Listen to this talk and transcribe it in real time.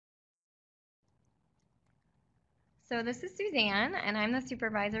So this is Suzanne, and I'm the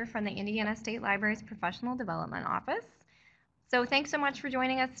supervisor from the Indiana State Library's Professional Development Office. So thanks so much for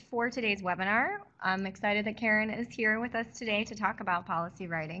joining us for today's webinar. I'm excited that Karen is here with us today to talk about policy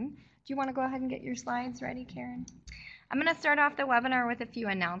writing. Do you want to go ahead and get your slides ready, Karen? I'm going to start off the webinar with a few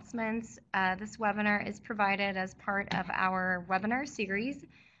announcements. This webinar is provided as part of our webinar series,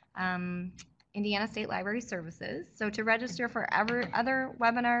 Indiana State Library Services. So to register for other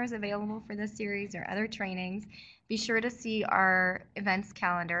webinars available for this series or other trainings, be sure to see our events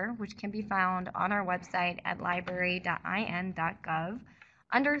calendar, which can be found on our website at library.in.gov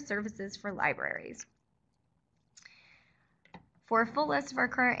under Services for Libraries. For a full list of our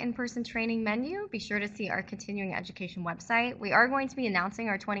current in-person training menu, be sure to see our continuing education website. We are going to be announcing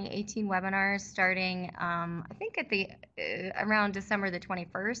our 2018 webinars starting, I think at around December the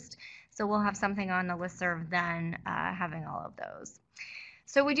 21st. So we'll have something on the listserv then having all of those.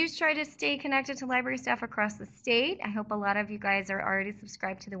 So we do try to stay connected to library staff across the state. I hope a lot of you guys are already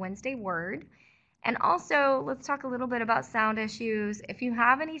subscribed to the Wednesday Word. And also, let's talk a little bit about sound issues. If you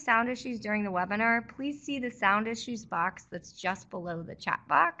have any sound issues during the webinar, please see the sound issues box that's just below the chat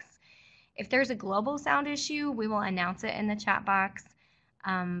box. If there's a global sound issue, we will announce it in the chat box.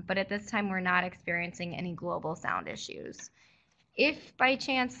 But at this time, we're not experiencing any global sound issues. If by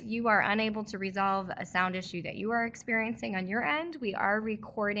chance you are unable to resolve a sound issue that you are experiencing on your end, we are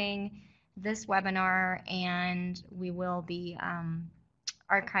recording this webinar and we will be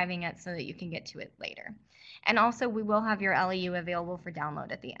archiving it so that you can get to it later. And also we will have your LEU available for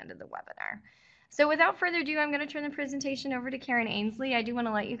download at the end of the webinar. So without further ado, I'm going to turn the presentation over to Karen Ainsley. I do want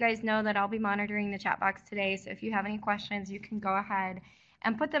to let you guys know that I'll be monitoring the chat box today, so if you have any questions, you can go ahead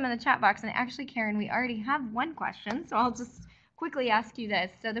and put them in the chat box. And actually, Karen, we already have one question, so I'll just quickly ask you this.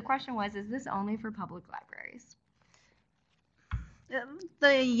 So the question was, is this only for public libraries?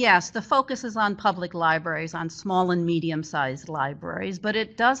 Yes, the focus is on public libraries, on small and medium-sized libraries, but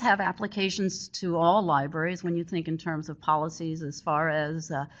it does have applications to all libraries when you think in terms of policies as far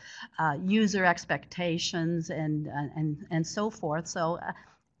as user expectations and so forth. So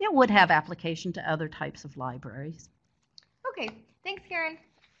it would have application to other types of libraries. Okay, thanks, Karen.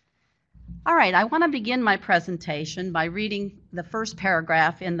 All right, I want to begin my presentation by reading the first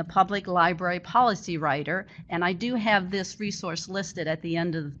paragraph in the Public Library Policy Writer, and I do have this resource listed at the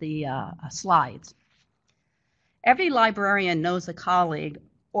end of the slides. Every librarian knows a colleague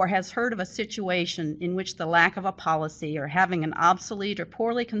or has heard of a situation in which the lack of a policy or having an obsolete or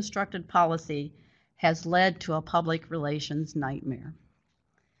poorly constructed policy has led to a public relations nightmare.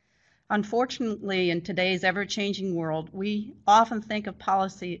 Unfortunately, in today's ever-changing world, we often think of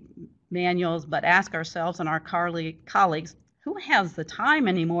policy manuals, but ask ourselves and our colleagues, who has the time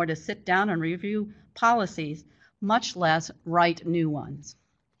anymore to sit down and review policies, much less write new ones?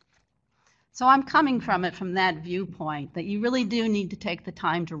 So I'm coming from that viewpoint, that you really do need to take the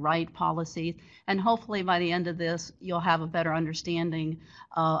time to write policies, and hopefully by the end of this, you'll have a better understanding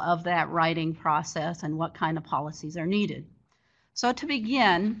of that writing process and what kind of policies are needed. So to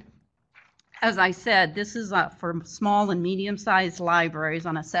begin, as I said, this is for small and medium-sized libraries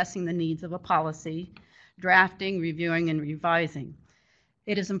on assessing the needs of a policy, drafting, reviewing, and revising.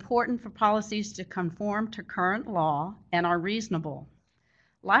 It is important for policies to conform to current law and are reasonable.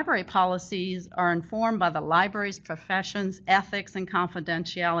 Library policies are informed by the library's profession's ethics and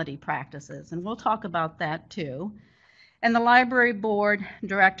confidentiality practices, and we'll talk about that too. And the library board,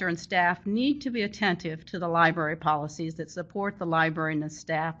 director, and staff need to be attentive to the library policies that support the library and the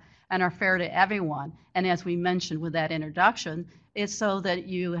staff and are fair to everyone. And as we mentioned with that introduction, it's so that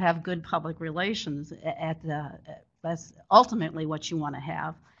you have good public relations that's ultimately what you want to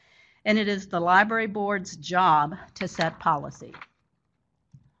have. And it is the library board's job to set policy.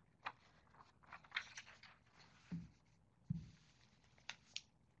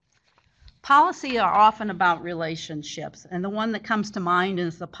 Policy are often about relationships, and the one that comes to mind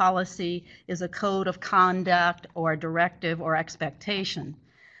is the policy is a code of conduct or a directive or expectation.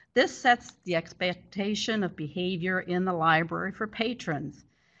 This sets the expectation of behavior in the library for patrons,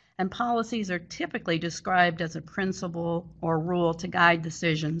 and policies are typically described as a principle or rule to guide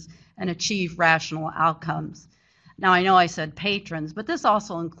decisions and achieve rational outcomes. Now, I know I said patrons, but this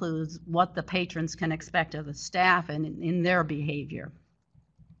also includes what the patrons can expect of the staff and in their behavior.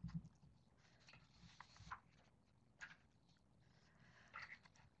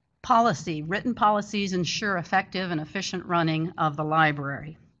 Policy. Written policies ensure effective and efficient running of the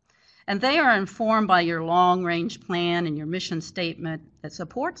library. And they are informed by your long-range plan and your mission statement that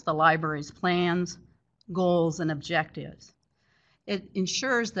supports the library's plans, goals, and objectives. It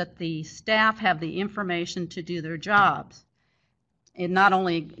ensures that the staff have the information to do their jobs. It not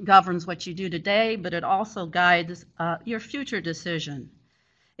only governs what you do today, but it also guides your future decision.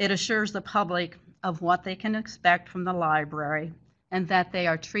 It assures the public of what they can expect from the library and that they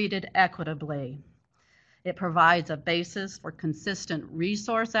are treated equitably. It provides a basis for consistent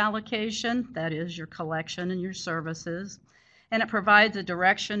resource allocation, that is, your collection and your services, and it provides a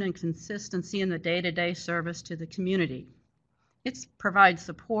direction and consistency in the day-to-day service to the community. It provides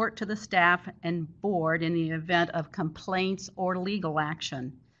support to the staff and board in the event of complaints or legal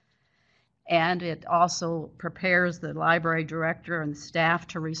action. And it also prepares the library director and staff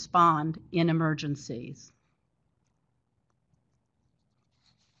to respond in emergencies.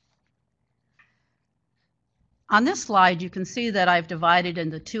 On this slide, you can see that I've divided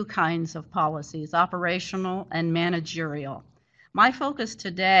into two kinds of policies, operational and managerial. My focus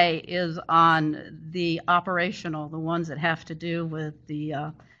today is on the operational, the ones that have to do with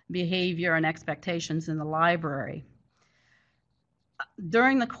the behavior and expectations in the library.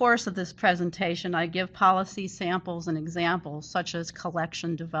 During the course of this presentation, I give policy samples and examples, such as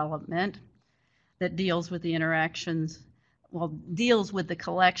collection development, that deals with the interactions, deals with the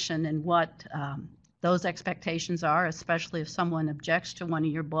collection and what those expectations are, especially if someone objects to one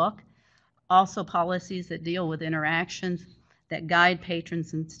of your book. Also policies that deal with interactions that guide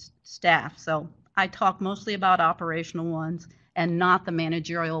patrons and staff. So I talk mostly about operational ones and not the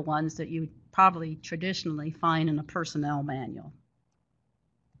managerial ones that you probably traditionally find in a personnel manual.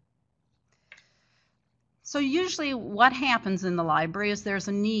 So usually what happens in the library is there's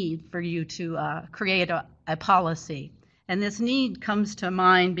a need for you to create a policy. And this need comes to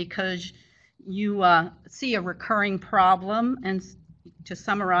mind because you see a recurring problem, and to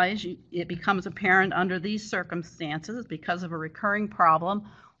summarize, it becomes apparent under these circumstances because of a recurring problem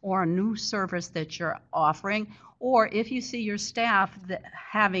or a new service that you're offering, or if you see your staff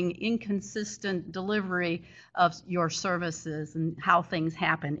having inconsistent delivery of your services and how things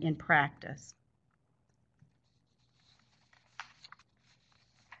happen in practice.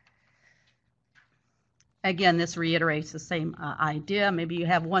 Again, this reiterates the same idea. Maybe you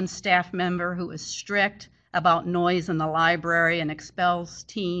have one staff member who is strict about noise in the library and expels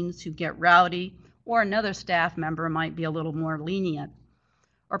teens who get rowdy, or another staff member might be a little more lenient.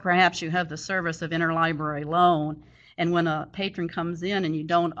 Or perhaps you have the service of interlibrary loan, and when a patron comes in and you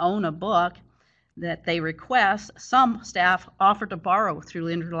don't own a book that they request, some staff offer to borrow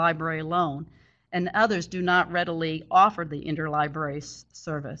through interlibrary loan, and others do not readily offer the interlibrary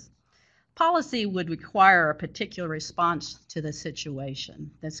service. Policy would require a particular response to the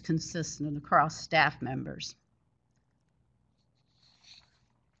situation that's consistent across staff members.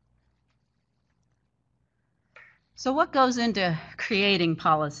 So what goes into creating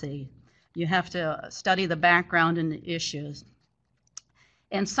policy? You have to study the background and the issues.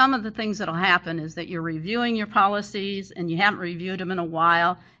 And some of the things that will happen is that you're reviewing your policies and you haven't reviewed them in a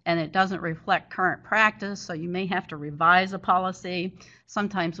while and it doesn't reflect current practice, so you may have to revise a policy.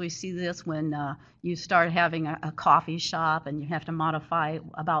 Sometimes we see this when you start having a coffee shop and you have to modify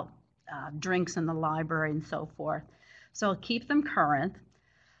about drinks in the library and so forth. So keep them current,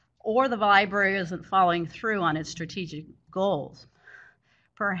 or the library isn't following through on its strategic goals.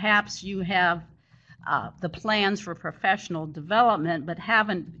 Perhaps you have the plans for professional development, but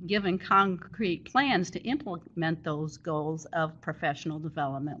haven't given concrete plans to implement those goals of professional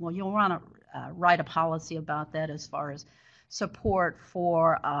development. Well, you'll want to write a policy about that as far as support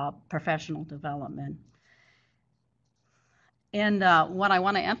for professional development. And what I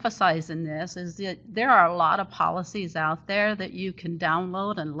want to emphasize in this is that there are a lot of policies out there that you can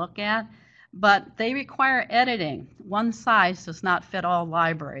download and look at, but they require editing. One size does not fit all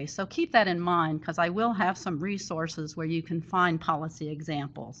libraries. So keep that in mind, because I will have some resources where you can find policy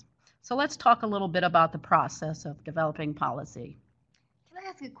examples. So let's talk a little bit about the process of developing policy. Can I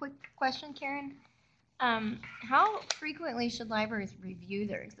ask a quick question, Karen? How frequently should libraries review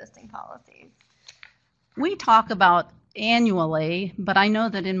their existing policies? We talk about annually, but I know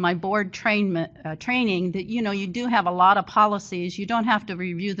that in my board training that you do have a lot of policies. You don't have to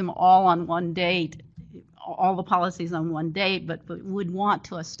review them all on one date, all the policies on one date, but would want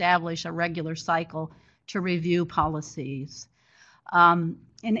to establish a regular cycle to review policies. And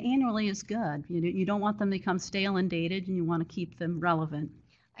annually is good. You don't want them to become stale and dated, and you want to keep them relevant.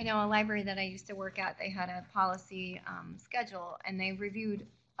 I know a library that I used to work at, they had a policy schedule, and they reviewed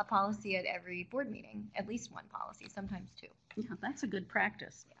a policy at every board meeting, at least one policy, sometimes two. Yeah, that's a good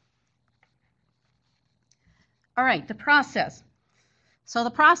practice. Yeah. All right, the process. So the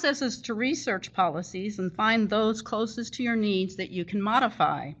process is to research policies and find those closest to your needs that you can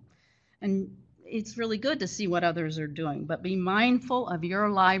modify. And it's really good to see what others are doing, but be mindful of your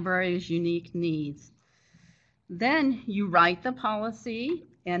library's unique needs. Then you write the policy,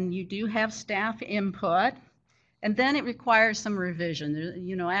 and you do have staff input, and then it requires some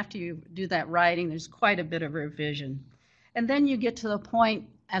revision. After you do that writing, there's quite a bit of revision. And then you get to the point,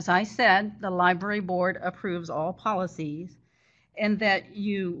 as I said, the library board approves all policies, and that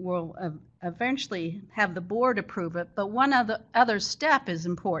you will eventually have the board approve it. But one other step is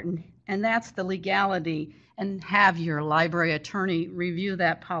important, and that's the legality, and have your library attorney review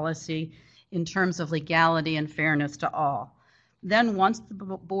that policy in terms of legality and fairness to all. Then once the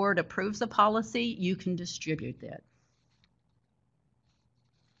board approves the policy, you can distribute it.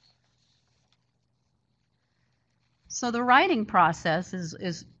 So the writing process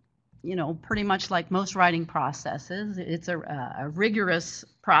is pretty much like most writing processes. It's a rigorous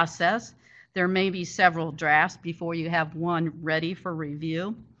process. There may be several drafts before you have one ready for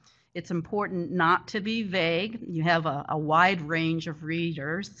review. It's important not to be vague. You have a wide range of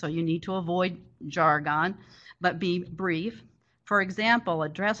readers, so you need to avoid jargon, but be brief. For example, a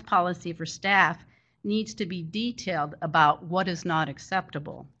dress policy for staff needs to be detailed about what is not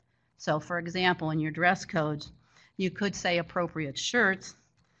acceptable. So for example, in your dress codes, you could say appropriate shirts,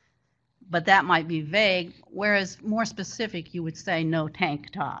 but that might be vague, whereas more specific, you would say no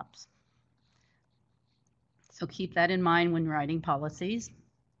tank tops. So keep that in mind when writing policies.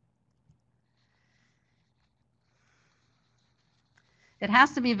 It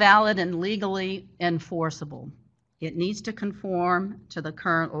has to be valid and legally enforceable. It needs to conform to the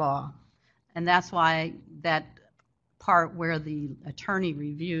current law. And that's why that part where the attorney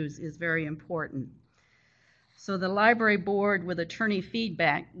reviews is very important. So the library board with attorney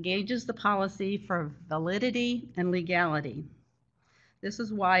feedback gauges the policy for validity and legality. This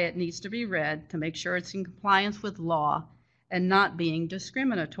is why it needs to be read to make sure it's in compliance with law and not being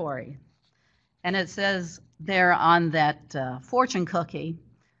discriminatory. And it says there on that fortune cookie,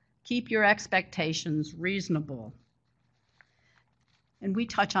 keep your expectations reasonable. And we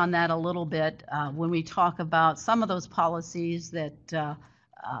touch on that a little bit when we talk about some of those policies that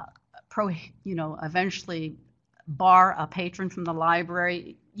eventually bar a patron from the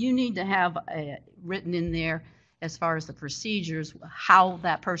library. You need to have written in there as far as the procedures, how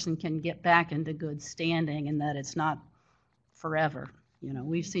that person can get back into good standing and that it's not forever.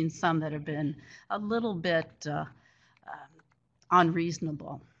 We've seen some that have been a little bit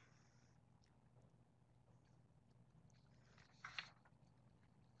unreasonable.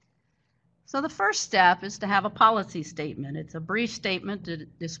 So the first step is to have a policy statement. It's a brief statement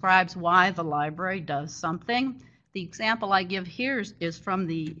that describes why the library does something. The example I give here is from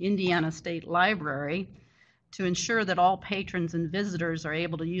the Indiana State Library. To ensure that all patrons and visitors are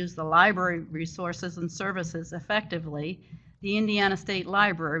able to use the library resources and services effectively, the Indiana State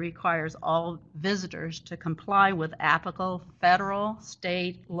Library requires all visitors to comply with applicable federal,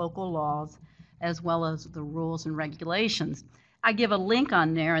 state, local laws, as well as the rules and regulations. I give a link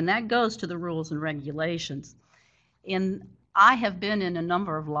on there, and that goes to the rules and regulations. I have been in a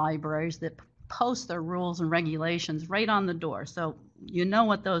number of libraries that post their rules and regulations right on the door, so you know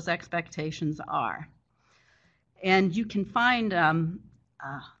what those expectations are. And you can find on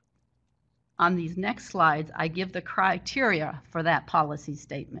these next slides, I give the criteria for that policy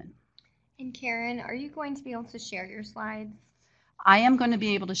statement. And Karen, are you going to be able to share your slides? I am going to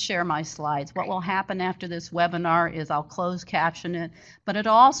be able to share my slides. What will happen after this webinar is I'll close caption it, but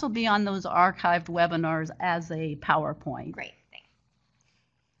it'll also be on those archived webinars as a PowerPoint. Great, thanks.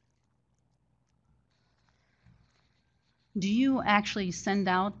 Do you actually send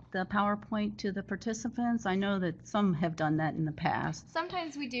out the PowerPoint to the participants? I know that some have done that in the past.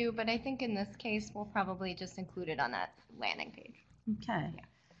 Sometimes we do, but I think in this case, we'll probably just include it on that landing page. Okay. Yeah.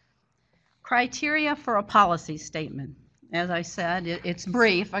 Criteria for a policy statement. As I said, it's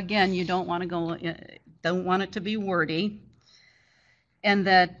brief. Again, you don't want it to be wordy. And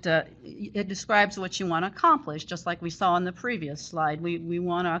that it describes what you want to accomplish, just like we saw in the previous slide. We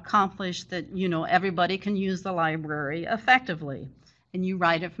want to accomplish that, everybody can use the library effectively. And you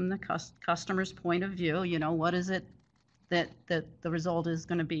write it from the customer's point of view, what is it that the result is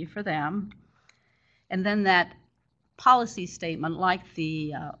going to be for them. And then that policy statement, like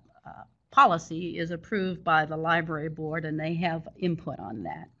the policy, is approved by the library board, and they have input on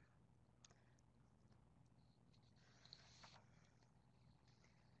that.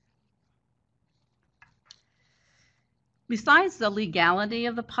 Besides the legality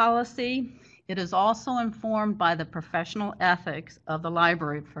of the policy, it is also informed by the professional ethics of the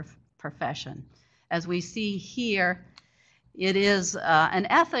library profession. As we see here, it is an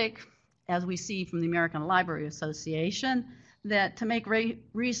ethic, as we see from the American Library Association, that to make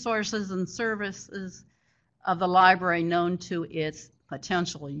resources and services of the library known to its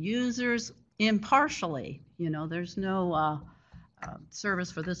potential users, impartially. There's no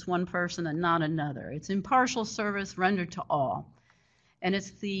service for this one person and not another. It's impartial service rendered to all. And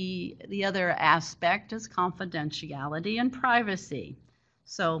it's the other aspect is confidentiality and privacy.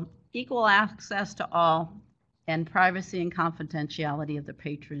 So equal access to all and privacy and confidentiality of the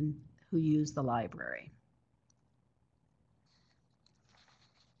patron who use the library.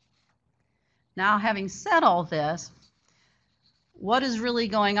 Now, having said all this, what is really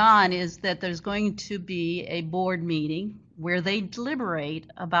going on is that there's going to be a board meeting where they deliberate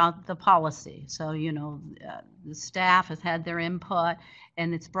about the policy. So, the staff has had their input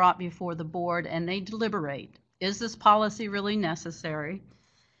and it's brought before the board and they deliberate. Is this policy really necessary?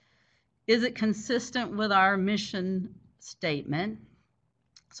 Is it consistent with our mission statement?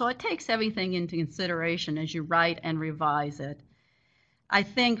 So it takes everything into consideration as you write and revise it. I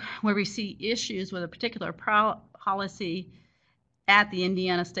think where we see issues with a particular policy at the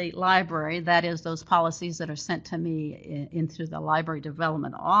Indiana State Library, that is those policies that are sent to me into the Library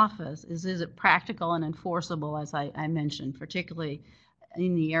Development Office, is it practical and enforceable, as I mentioned, particularly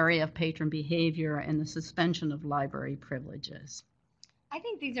in the area of patron behavior and the suspension of library privileges. I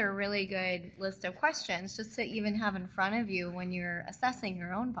think these are a really good list of questions just to even have in front of you when you're assessing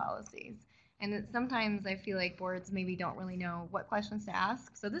your own policies. And sometimes I feel like boards maybe don't really know what questions to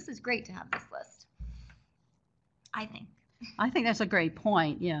ask. So this is great to have this list, I think. I think that's a great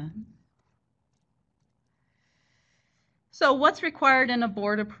point, yeah. So what's required in a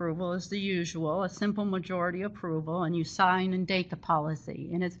board approval is the usual, a simple majority approval, and you sign and date the policy.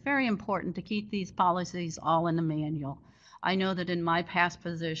 And it's very important to keep these policies all in the manual. I know that in my past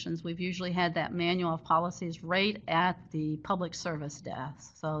positions, we've usually had that manual of policies right at the public service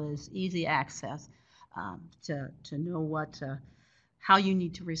desk. So there's easy access to know how you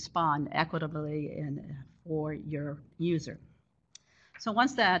need to respond equitably and for your user. So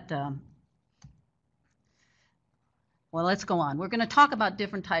once that, well, let's go on. We're going to talk about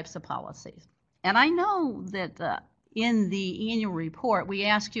different types of policies. And I know that in the annual report, we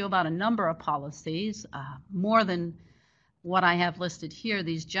ask you about a number of policies, more than what I have listed here,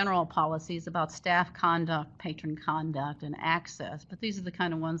 these general policies about staff conduct, patron conduct, and access. But these are the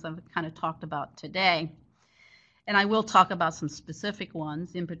kind of ones I've kind of talked about today. And I will talk about some specific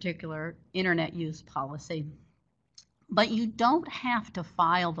ones, in particular, internet use policy. But you don't have to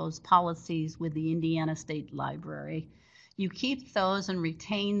file those policies with the Indiana State Library. You keep those and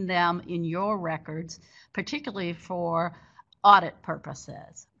retain them in your records, particularly for audit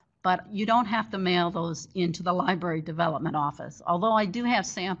purposes. But you don't have to mail those into the Library Development Office. Although I do have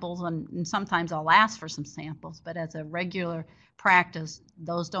samples, and sometimes I'll ask for some samples, but as a regular practice,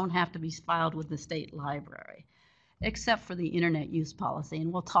 those don't have to be filed with the state library, except for the internet use policy.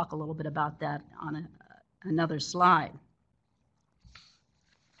 And we'll talk a little bit about that on another slide.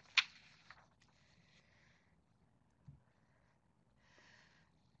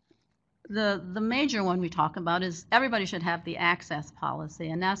 The major one we talk about is everybody should have the access policy,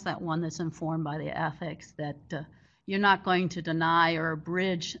 and that's that one that's informed by the ethics that you're not going to deny or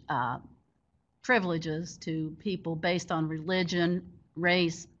abridge privileges to people based on religion,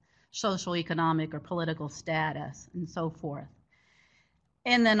 race, social, economic, or political status, and so forth.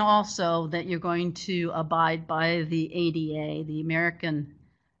 And then also that you're going to abide by the ADA, the American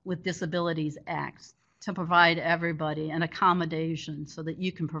with Disabilities Act, to provide everybody an accommodation so that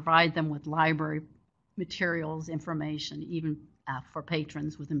you can provide them with library materials, information, even for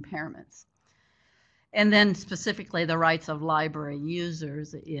patrons with impairments. And then specifically the rights of library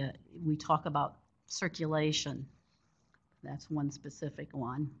users, we talk about circulation. That's one specific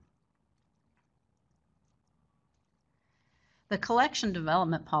one. The collection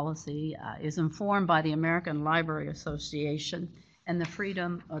development policy is informed by the American Library Association and the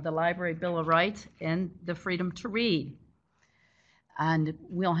freedom of the Library Bill of Rights and the freedom to read. And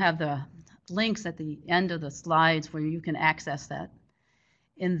we'll have the links at the end of the slides where you can access that.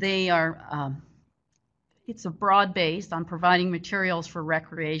 And they are, it's a broad based on providing materials for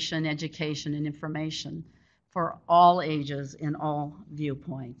recreation, education, and information for all ages and all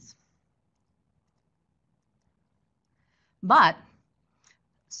viewpoints. But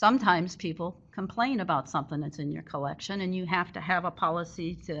sometimes people complain about something that's in your collection, and you have to have a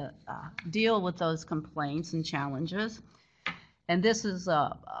policy to deal with those complaints and challenges. And this is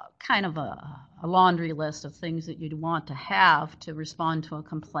kind of a laundry list of things that you'd want to have to respond to a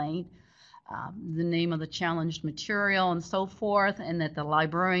complaint. The name of the challenged material and so forth, and that the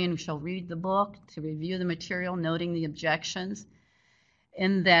librarian shall read the book to review the material, noting the objections,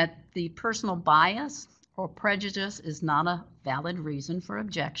 and that the personal bias or prejudice is not a valid reason for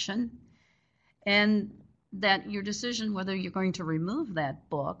objection. And that your decision whether you're going to remove that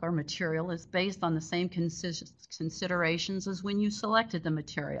book or material is based on the same considerations as when you selected the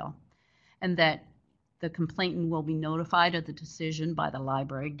material, and that the complainant will be notified of the decision by the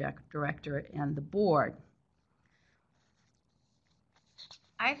library director and the board.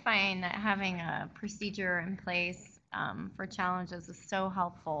 I find that having a procedure in place for challenges is so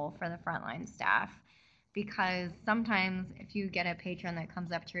helpful for the frontline staff, because sometimes if you get a patron that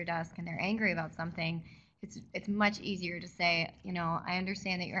comes up to your desk and they're angry about something, it's much easier to say, I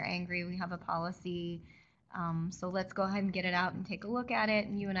understand that you're angry. We have a policy, so let's go ahead and get it out and take a look at it,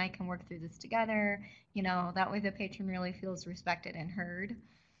 and you and I can work through this together. That way the patron really feels respected and heard.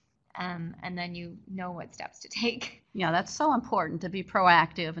 And then you know what steps to take. Yeah, that's so important, to be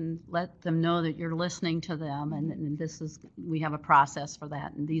proactive and let them know that you're listening to them, and we have a process for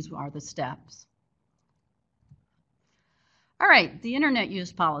that, and these are the steps. All right, the internet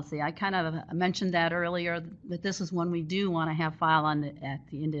use policy. I kind of mentioned that earlier, but this is one we do want to have filed at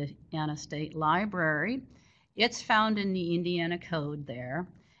the Indiana State Library. It's found in the Indiana Code there,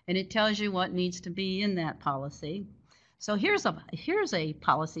 and it tells you what needs to be in that policy. So here's a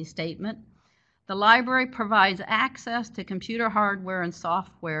policy statement. The library provides access to computer hardware and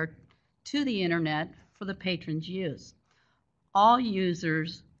software to the internet for the patron's use. All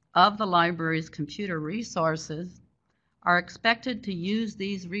users of the library's computer resources are expected to use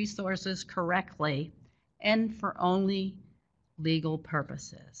these resources correctly and for only legal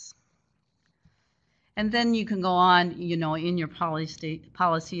purposes. And then you can go on, in your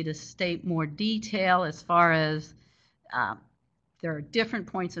policy to state more detail as far as there are different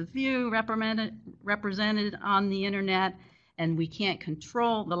points of view represented on the internet, and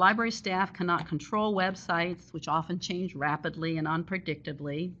the library staff cannot control websites, which often change rapidly and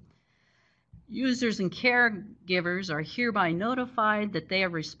unpredictably. Users and caregivers are hereby notified that they are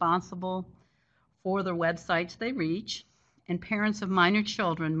responsible for the websites they reach, and parents of minor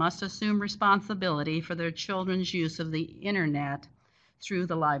children must assume responsibility for their children's use of the internet through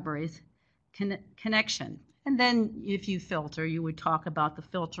the library's connection. And then if you filter, you would talk about the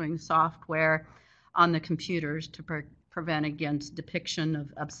filtering software on the computers to prevent against depiction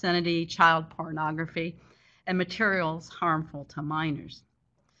of obscenity, child pornography, and materials harmful to minors.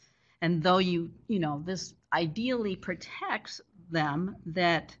 And though this ideally protects them,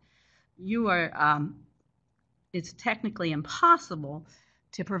 that it's technically impossible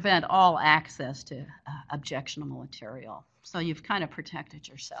to prevent all access to objectionable material. So you've kind of protected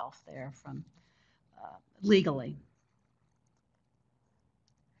yourself there from legally.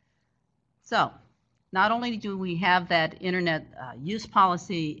 So not only do we have that internet use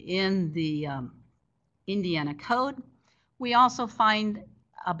policy in the Indiana Code, we also find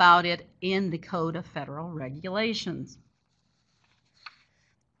about it in the Code of Federal Regulations.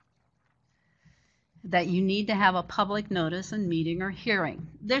 That you need to have a public notice and meeting or hearing.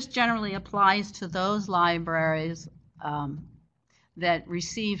 This generally applies to those libraries that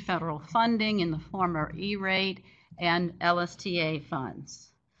receive federal funding in the form of E-rate and LSTA funds.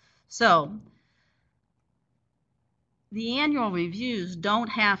 So the annual reviews don't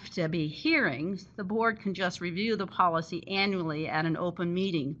have to be hearings. The board can just review the policy annually at an open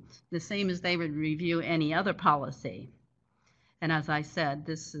meeting, the same as they would review any other policy. And as I said,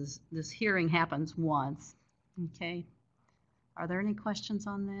 this hearing happens once. Okay. Are there any questions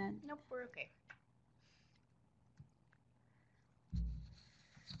on that? Nope, we're okay.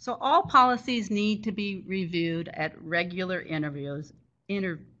 So all policies need to be reviewed at regular intervals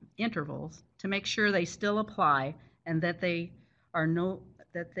to make sure they still apply and that they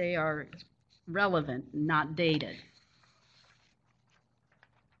are relevant, not dated.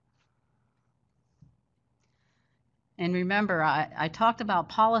 And remember, I talked about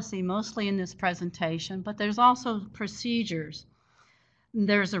policy mostly in this presentation, but there's also procedures.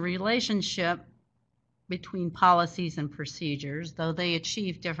 There's a relationship between policies and procedures, though they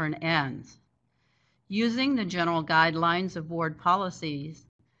achieve different ends. Using the general guidelines of board policies,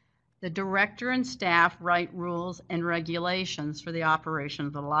 the director and staff write rules and regulations for the operation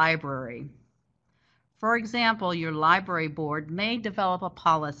of the library. For example, your library board may develop a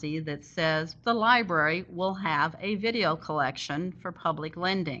policy that says the library will have a video collection for public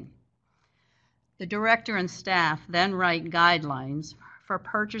lending. The director and staff then write guidelines for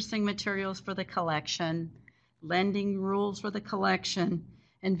purchasing materials for the collection, lending rules for the collection,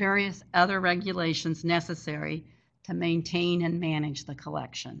 and various other regulations necessary to maintain and manage the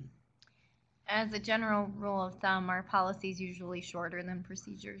collection. As a general rule of thumb, our policy is usually shorter than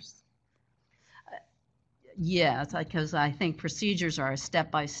procedures. Yes, because I think procedures are a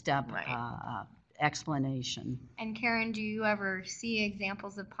step-by-step Right. explanation. And Karen, do you ever see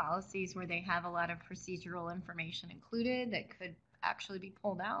examples of policies where they have a lot of procedural information included that could actually be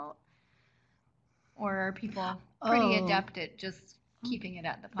pulled out? Or are people pretty adept at just keeping it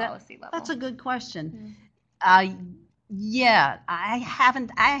at the policy level? That's a good question. Yeah, I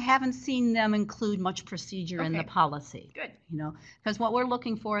haven't seen them include much procedure in the policy. Good. You know, because what we're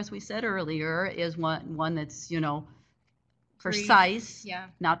looking for, as we said earlier, is one that's, you know, precise,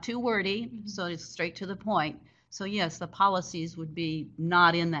 not too wordy, so it's straight to the point. So yes, the policies would be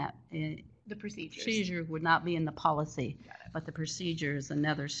not in that. The procedures. Procedure would not be in the policy, but the procedure is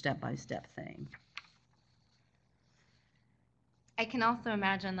another step-by-step thing. I can also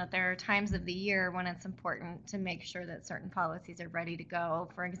imagine that there are times of the year when it's important to make sure that certain policies are ready to go.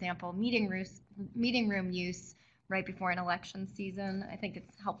 For example, meeting room use right before an election season. I think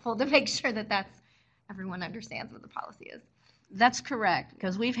it's helpful to make sure that everyone understands what the policy is. That's correct,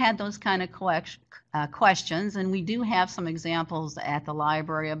 because we've had those kind of questions, and we do have some examples at the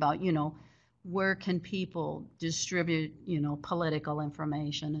library about, you know, where can people distribute, you know, political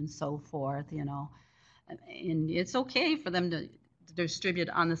information and so forth, you know. And it's okay for them to distribute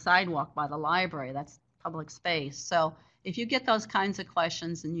on the sidewalk by the library. That's public space. So if you get those kinds of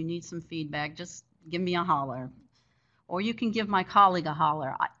questions and you need some feedback, just give me a holler. Or you can give my colleague a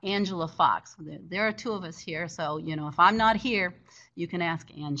holler, Angela Fox. There are two of us here, so, you know, if I'm not here, you can ask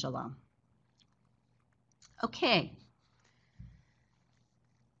Angela. Okay.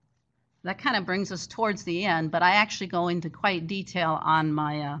 That kind of brings us towards the end, but I actually go into quite detail on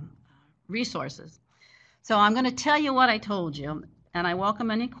my resources. So I'm going to tell you what I told you, and I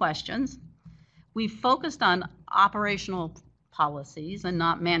welcome any questions. We focused on operational policies and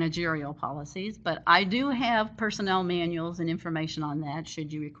not managerial policies, but I do have personnel manuals and information on that.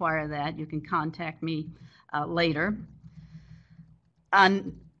 Should you require that, you can contact me later.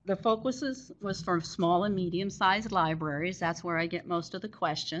 The focuses was for small and medium-sized libraries. That's where I get most of the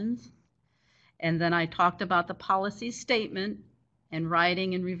questions. And then I talked about the policy statement and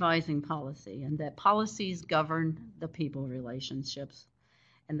writing and revising policy, and that policies govern the people relationships.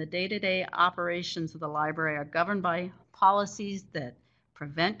 And the day-to-day operations of the library are governed by policies that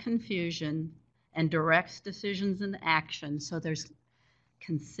prevent confusion and directs decisions and actions, so there's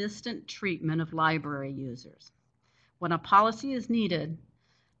consistent treatment of library users. When a policy is needed,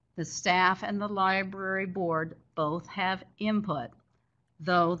 the staff and the library board both have input,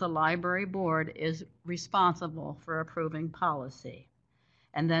 though the library board is responsible for approving policy.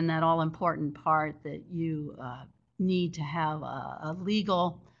 And then that all-important part that you need to have a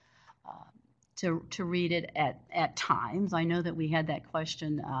legal to read it at times. I know that we had that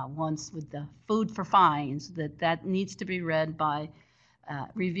question once with the food for fines, that needs to be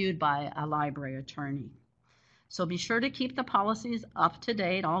reviewed by a library attorney. So be sure to keep the policies up to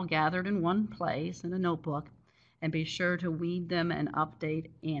date, all gathered in one place in a notebook, and be sure to read them and update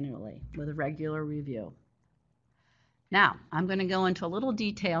annually with a regular review. Now, I'm going to go into a little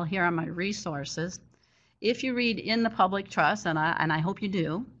detail here on my resources. If you read In the Public Trust, and I hope you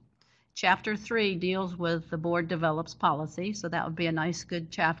do, Chapter 3 deals with the board develops policy, so that would be a nice, good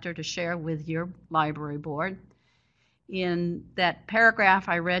chapter to share with your library board. In that paragraph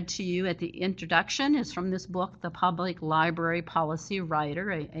I read to you at the introduction is from this book, The Public Library Policy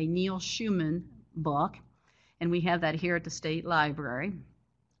Writer, a Neil Schumann book, and we have that here at the State Library.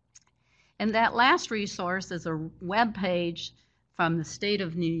 And that last resource is a web page from the State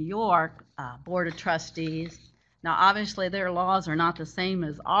of New York Board of Trustees. Now, obviously, their laws are not the same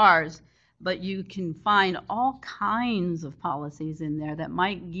as ours, but you can find all kinds of policies in there that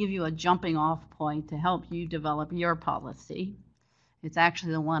might give you a jumping off point to help you develop your policy. It's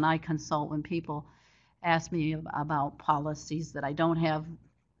actually the one I consult when people ask me about policies that I don't have,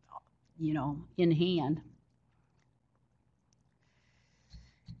 you know, in hand.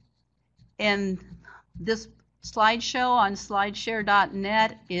 And this slideshow on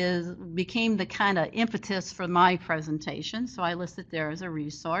slideshare.net became the kind of impetus for my presentation, so I list it there as a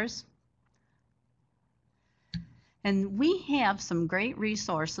resource. And we have some great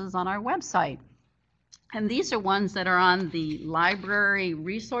resources on our website. And these are ones that are on the library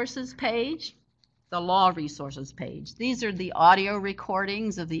resources page, the law resources page. These are the audio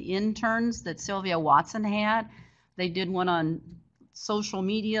recordings of the interns that Sylvia Watson had. They did one on social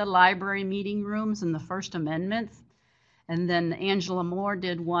media, library meeting rooms, and the First Amendment. And then Angela Moore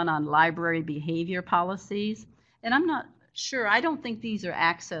did one on library behavior policies. And I'm not sure, I don't think these are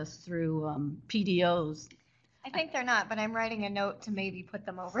accessed through PDOs. I think they're not, but I'm writing a note to maybe put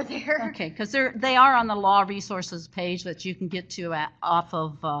them over there. Okay, because they are on the law resources page that you can get to off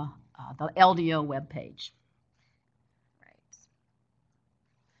of the LDO webpage. Right.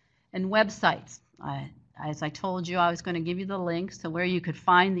 And websites. As I told you, I was going to give you the links to where you could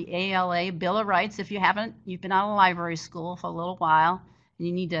find the ALA Bill of Rights if you've been out of library school for a little while, and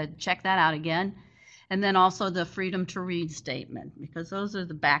you need to check that out again. And then also the Freedom to Read statement, because those are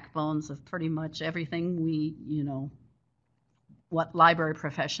the backbones of pretty much everything what library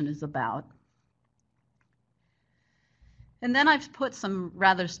profession is about. And then I've put some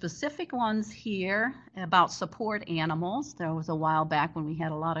rather specific ones here about support animals. There was a while back when we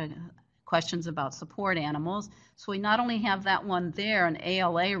had a lot of questions about support animals. So we not only have that one there, an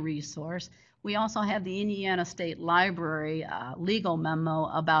ALA resource, we also have the Indiana State Library legal memo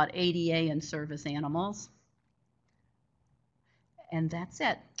about ADA and service animals. And that's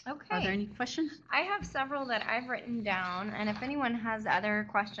it. Okay. Are there any questions? I have several that I've written down, and if anyone has other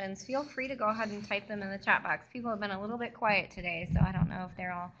questions, feel free to go ahead and type them in the chat box. People have been a little bit quiet today, so I don't know if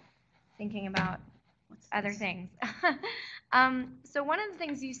they're all thinking about other things. So one of the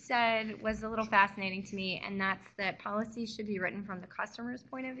things you said was a little fascinating to me, and that's that policies should be written from the customer's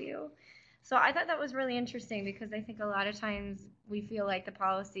point of view. So I thought that was really interesting because I think a lot of times we feel like the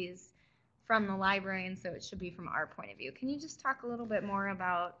policy is from the library, and so it should be from our point of view. Can you just talk a little bit more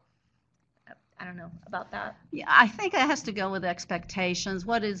about, I don't know, about that? Yeah, I think it has to go with expectations.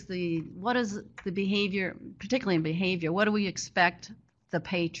 What is the behavior, particularly in behavior? What do we expect the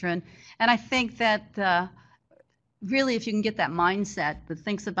patron? And I think that really, if you can get that mindset that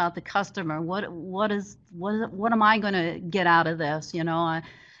thinks about the customer, what am I going to get out of this?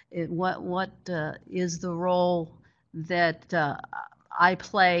 What is the role that I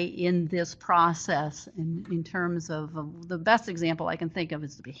play in this process in terms of the best example I can think of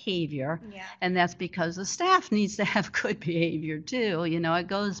is the behavior. Yeah. And that's because the staff needs to have good behavior too. It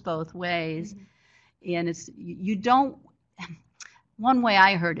goes both ways. Mm-hmm. And one way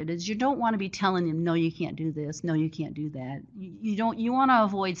I heard it is you don't want to be telling them, no, you can't do this, no, you can't do that. You want to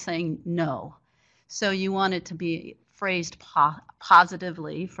avoid saying no. So you want it to be phrased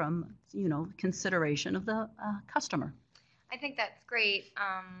positively from, consideration of the customer. I think that's great.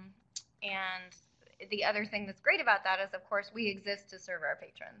 And the other thing that's great about that is, of course, we exist to serve our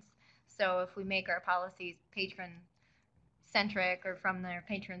patrons. So if we make our policies patron-centric or from their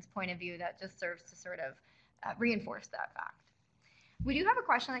patron's point of view, that just serves to sort of reinforce that fact. We do have a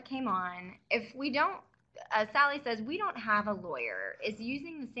question that came on. If we don't, Sally says, we don't have a lawyer. Is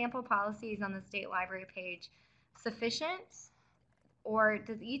using the sample policies on the state library page sufficient? Or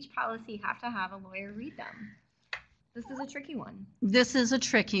does each policy have to have a lawyer read them? This is a tricky one. This is a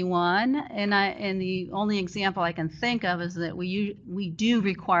tricky one, and the only example I can think of is that we do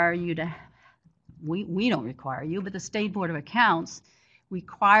require you to, we don't require you, but the State Board of Accounts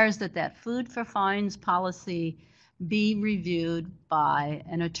requires that food for fines policy be reviewed by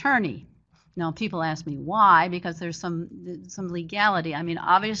an attorney. Now, people ask me why, because there's some legality. I mean,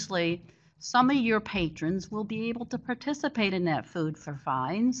 obviously, some of your patrons will be able to participate in that food for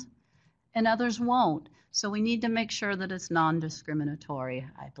fines, and others won't. So we need to make sure that it's non-discriminatory,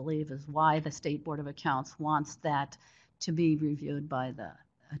 I believe, is why the State Board of Accounts wants that to be reviewed by the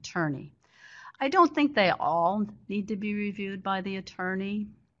attorney. I don't think they all need to be reviewed by the attorney.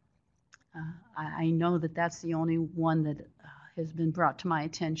 I know that that's the only one that has been brought to my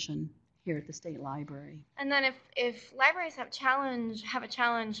attention here at the State Library. And then if libraries have a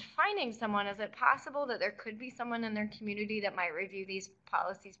challenge finding someone, is it possible that there could be someone in their community that might review these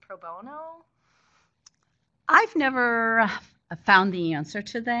policies pro bono? I've never found the answer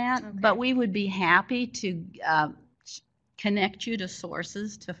to that, okay. But we would be happy to connect you to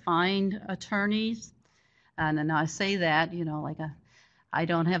sources to find attorneys. And I say that, I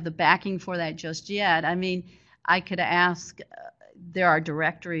don't have the backing for that just yet. I mean, I could ask, there are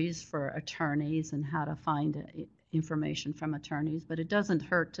directories for attorneys and how to find information from attorneys, but it doesn't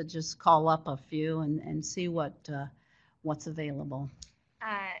hurt to just call up a few and see what's available.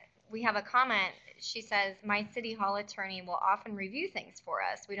 We have a comment. She says, my city hall attorney will often review things for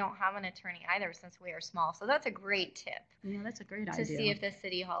us. We don't have an attorney either since we are small. So that's a great tip. Yeah, that's a great idea. To see if the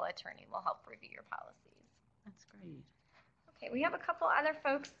city hall attorney will help review your policies. That's great. Okay, we have a couple other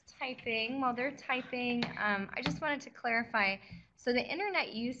folks typing. While they're typing, I just wanted to clarify. So the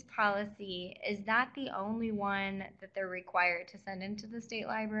internet use policy, is that the only one that they're required to send into the state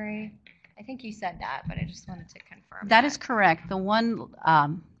library? I think you said that, but I just wanted to confirm. That is correct. The one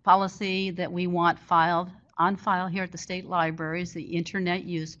policy that we want on file here at the state library is the internet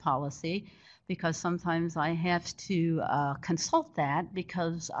use policy, because sometimes I have to consult that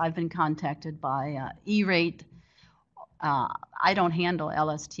because I've been contacted by E-rate. I don't handle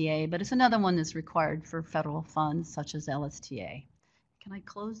LSTA, but it's another one that's required for federal funds such as LSTA. Can I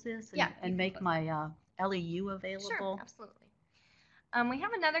close this and make my LEU available? Sure, absolutely. We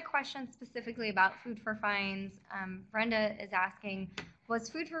have another question specifically about food for fines. Brenda is asking, was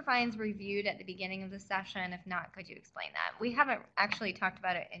food for fines reviewed at the beginning of the session? If not, could you explain that? We haven't actually talked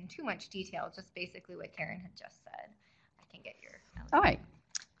about it in too much detail, just basically what Karen had just said. I can get your. All right,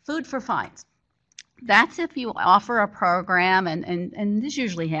 food for fines. That's if you offer a program, and this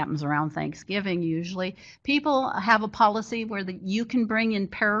usually happens around Thanksgiving usually. People have a policy where you can bring in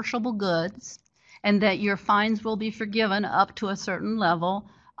perishable goods and that your fines will be forgiven up to a certain level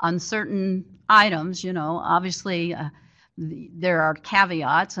on certain items. Obviously, there are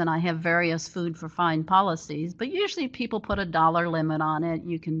caveats, and I have various food for fine policies, but usually people put a dollar limit on it.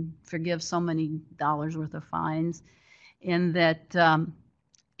 You can forgive so many dollars worth of fines, and that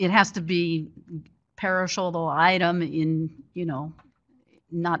it has to be perishable item in,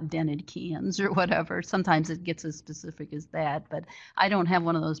 not dented cans or whatever. Sometimes it gets as specific as that, but I don't have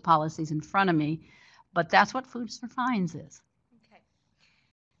one of those policies in front of me. But that's what Foods for Fines is. Okay.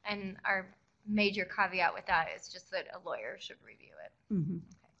 And our major caveat with that is just that a lawyer should review it. Mm-hmm.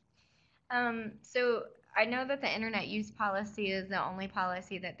 Okay. So I know that the internet use policy is the only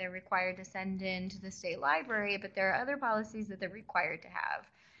policy that they're required to send in to the state library, but there are other policies that they're required to have.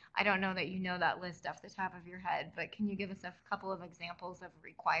 I don't know that you know that list off the top of your head, but can you give us a couple of examples of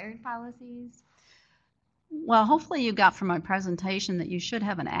required policies? Well, hopefully you got from my presentation that you should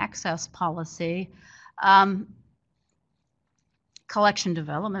have an access policy. Collection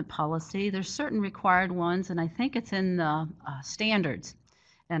development policy, there's certain required ones, and I think it's in the standards.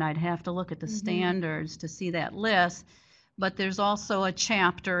 And I'd have to look at the standards to see that list. But there's also a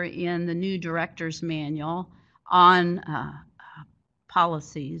chapter in the new director's manual on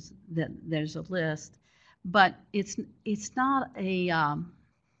policies that there's a list, but it's not a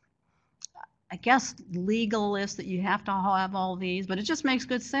I guess legal list that you have to have all these, but it just makes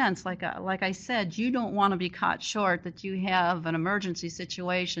good sense. Like I said, you don't want to be caught short that you have an emergency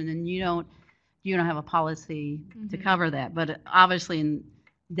situation and you don't have a policy to cover that. But obviously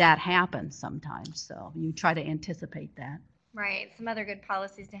that happens sometimes, so you try to anticipate that. Right. Some other good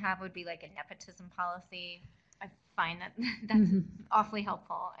policies to have would be like a nepotism policy. I find that that's awfully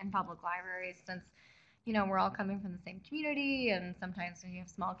helpful in public libraries since, we're all coming from the same community, and sometimes when you have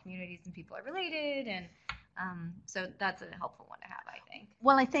small communities and people are related, and so that's a helpful one to have, I think.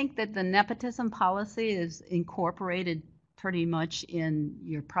 Well, I think that the nepotism policy is incorporated pretty much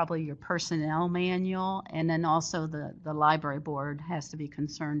in probably your personnel manual, and then also the library board has to be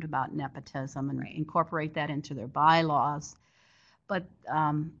concerned about nepotism and incorporate that into their bylaws. But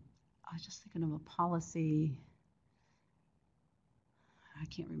I was just thinking of a policy. I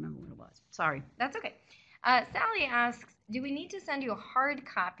can't remember what it was. Sorry. That's okay. Sally asks, do we need to send you a hard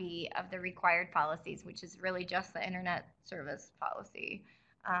copy of the required policies, which is really just the internet service policy,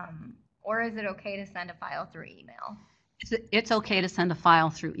 or is it okay to send a file through email? It's okay to send a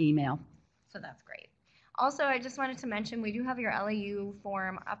file through email. So that's great. Also, I just wanted to mention we do have your LEU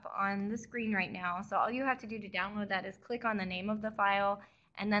form up on the screen right now. So all you have to do to download that is click on the name of the file,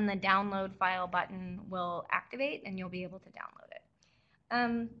 and then the download file button will activate, and you'll be able to download it.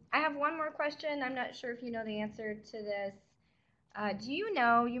 I have one more question. I'm not sure if you know the answer to this. Do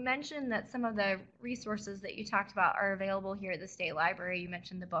you mentioned that some of the resources that you talked about are available here at the State Library. You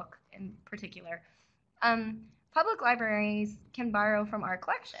mentioned the book in particular. Public libraries can borrow from our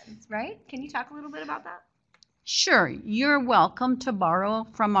collections, right? Can you talk a little bit about that? Sure, you're welcome to borrow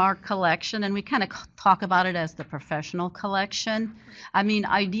from our collection, and we kind of talk about it as the professional collection. I mean,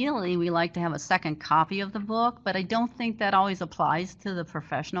 ideally, we like to have a second copy of the book, but I don't think that always applies to the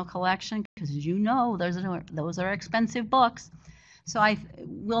professional collection because, those are expensive books. So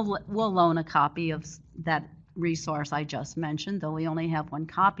we'll loan a copy of that resource I just mentioned, though we only have one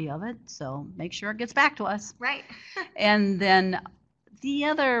copy of it, so make sure it gets back to us. Right. And then the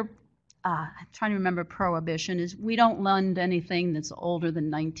other I'm trying to remember prohibition is we don't lend anything that's older than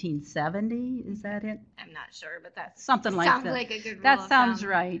 1970. Is that it? I'm not sure, but that's something like that. Sounds like a good rule. That sounds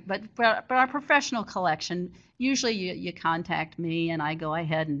right. But our professional collection, usually you contact me and I go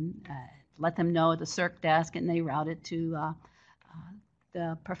ahead and let them know at the circ desk, and they route it to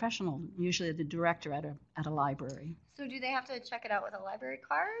the professional, usually the director at a library. So do they have to check it out with a library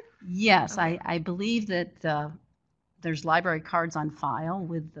card? Yes, okay. I believe that there's library cards on file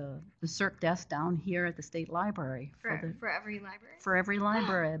with the circ desk down here at the State Library. For every library? For every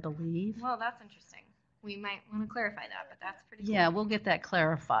library, I believe. Well, that's interesting. We might want to clarify that, but that's pretty cool. Yeah, we'll get that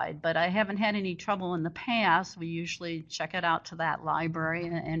clarified, but I haven't had any trouble in the past. We usually check it out to that library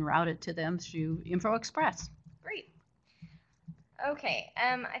and route it to them through Info Express. Great. Okay,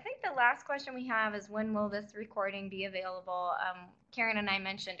 I think the last question we have is when will this recording be available? Karen and I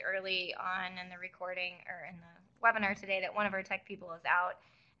mentioned early on in the recording or in the webinar today that one of our tech people is out,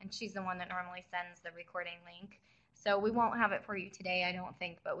 and she's the one that normally sends the recording link. So we won't have it for you today, I don't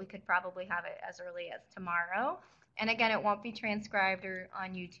think, but we could probably have it as early as tomorrow. And again, it won't be transcribed or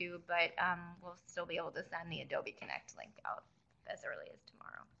on YouTube, but we'll still be able to send the Adobe Connect link out as early as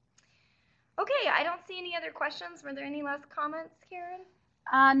tomorrow. Okay, I don't see any other questions. Were there any last comments, Karen?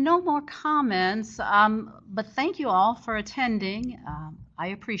 No more comments, but thank you all for attending. I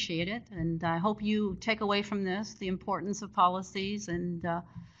appreciate it, and I hope you take away from this the importance of policies and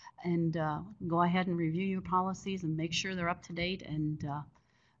go ahead and review your policies and make sure they're up to date and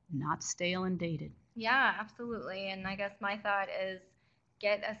not stale and dated. Yeah, absolutely. And I guess my thought is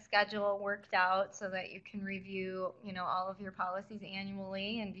get a schedule worked out so that you can review, all of your policies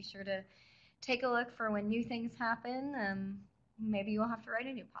annually and be sure to take a look for when new things happen. Maybe you'll have to write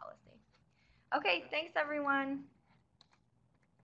a new policy. Okay, thanks everyone.